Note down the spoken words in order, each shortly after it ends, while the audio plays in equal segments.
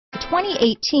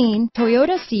2018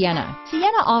 Toyota Sienna.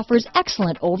 Sienna offers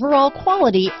excellent overall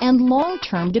quality and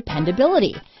long-term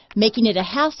dependability, making it a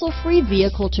hassle-free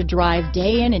vehicle to drive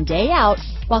day in and day out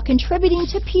while contributing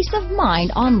to peace of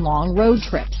mind on long road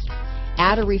trips.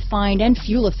 Add a refined and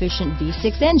fuel-efficient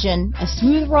V6 engine, a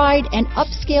smooth ride, and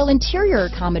upscale interior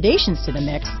accommodations to the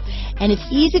mix, and it's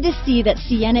easy to see that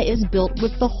Sienna is built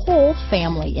with the whole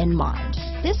family in mind.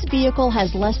 This vehicle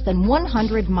has less than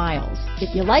 100 miles.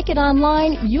 If you like it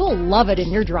online, you'll love it in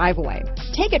your driveway.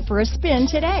 Take it for a spin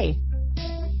today.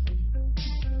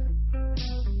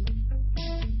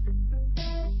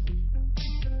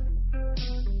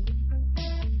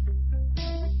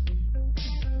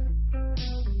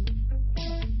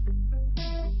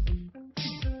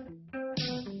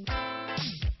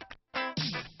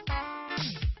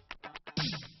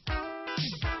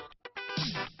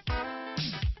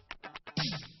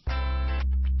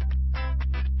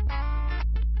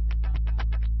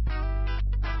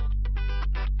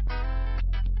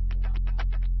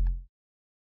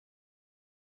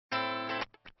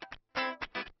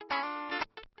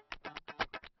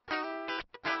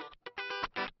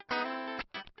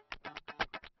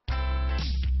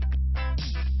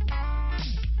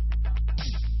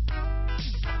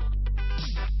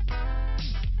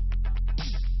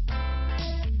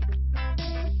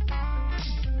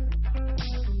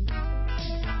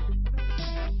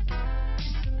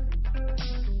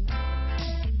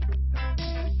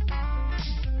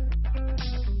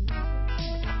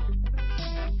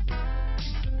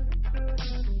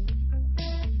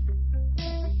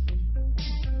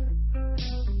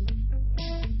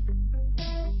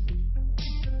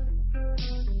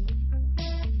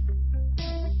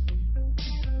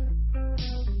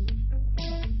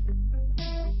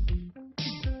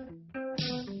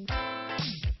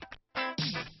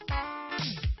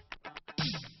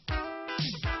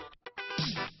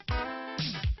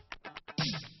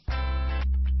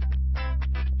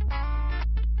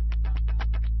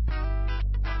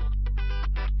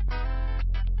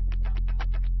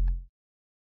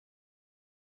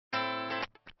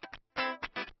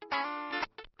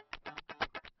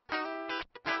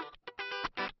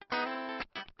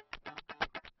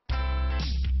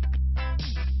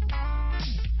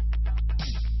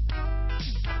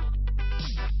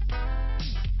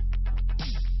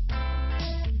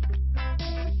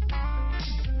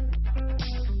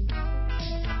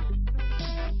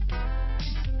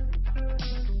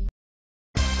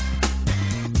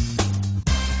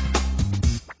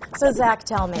 So Zach,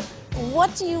 tell me,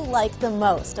 what do you like the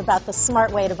most about the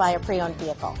smart way to buy a pre-owned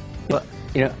vehicle? Well,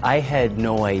 I had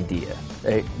no idea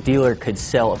a dealer could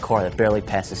sell a car that barely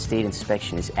passed a state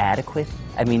inspection is adequate.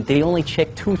 I mean, they only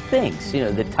check two things.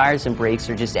 The tires and brakes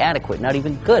are just adequate, not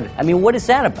even good. I mean, what is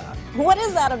that about? What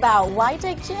is that about? Why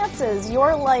take chances?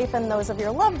 Your life and those of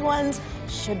your loved ones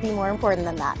should be more important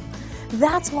than that.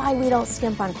 That's why we don't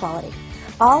skimp on quality.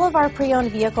 All of our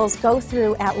pre-owned vehicles go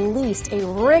through at least a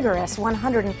rigorous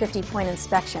 150-point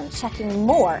inspection, checking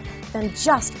more than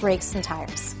just brakes and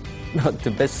tires. No, the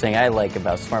best thing I like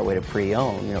about Smart Way to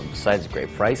Pre-Own, besides the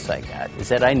great price I got, is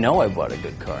that I know I bought a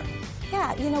good car.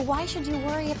 Yeah, why should you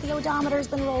worry if the odometer's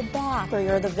been rolled back, or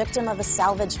you're the victim of a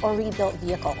salvaged or rebuilt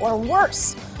vehicle, or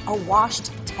worse, a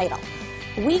washed title?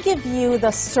 We give you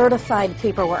the certified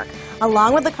paperwork,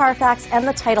 along with the Carfax and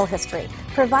the title history,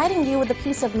 providing you with the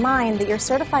peace of mind that your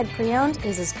certified pre-owned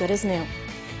is as good as new.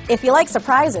 If you like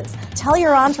surprises, tell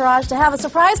your entourage to have a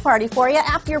surprise party for you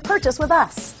after your purchase with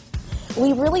us.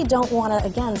 We really don't want to,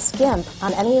 again, skimp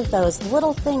on any of those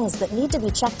little things that need to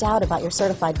be checked out about your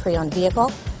certified pre-owned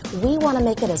vehicle. We want to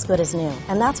make it as good as new,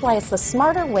 and that's why it's the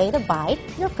smarter way to buy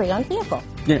your pre-owned vehicle.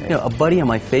 A buddy on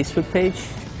my Facebook page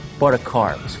bought a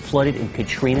car. It was flooded in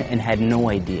Katrina and had no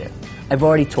idea. I've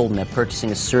already told him that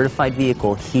purchasing a certified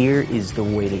vehicle here is the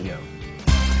way to go.